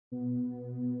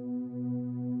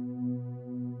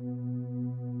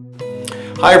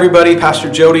Hi everybody,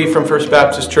 Pastor Jody from First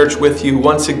Baptist Church with you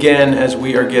once again as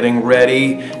we are getting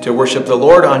ready to worship the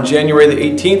Lord on January the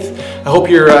 18th. I hope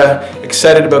you're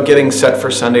excited about getting set for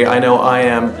Sunday. I know I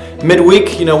am.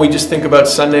 Midweek, we just think about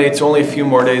Sunday. It's only a few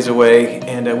more days away,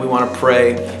 and we want to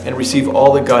pray and receive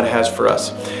all that God has for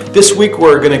us. This week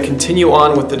we're going to continue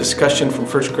on with the discussion from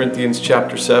 1 Corinthians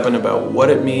chapter 7 about what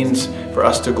it means for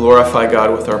us to glorify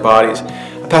God with our bodies.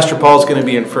 Pastor Paul is going to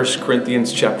be in 1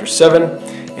 Corinthians chapter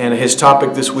 7. And his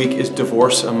topic this week is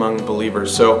divorce among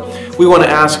believers. So we want to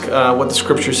ask what the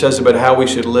scripture says about how we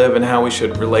should live and how we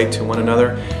should relate to one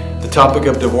another. The topic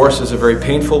of divorce is a very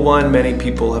painful one. Many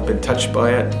people have been touched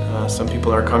by it. Some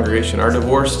people in our congregation are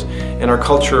divorced, and our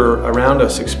culture around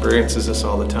us experiences this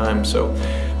all the time. So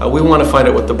we want to find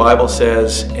out what the Bible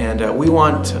says, and we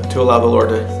want to allow the Lord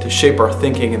to shape our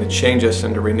thinking and to change us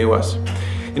and to renew us.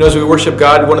 As we worship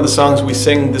God, one of the songs we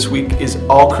sing this week is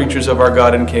All Creatures of Our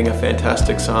God and King, a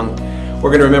fantastic song. We're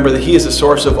going to remember that He is the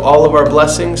source of all of our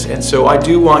blessings, and so I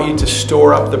do want you to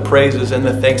store up the praises and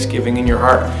the thanksgiving in your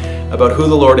heart about who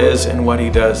the Lord is and what He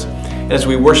does. And as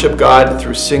we worship God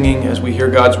through singing, as we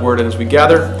hear God's Word, and as we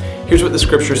gather, here's what the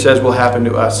Scripture says will happen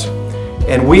to us.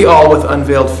 And we all with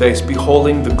unveiled face,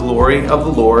 beholding the glory of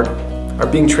the Lord, are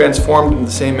being transformed in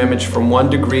the same image from one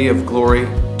degree of glory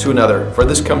to another. For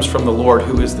this comes from the Lord,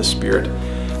 who is the Spirit.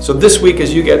 So this week,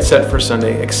 as you get set for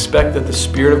Sunday, expect that the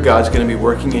Spirit of God is going to be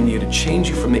working in you to change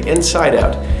you from the inside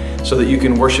out so that you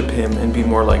can worship Him and be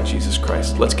more like Jesus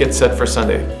Christ. Let's get set for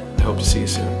Sunday. I hope to see you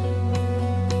soon.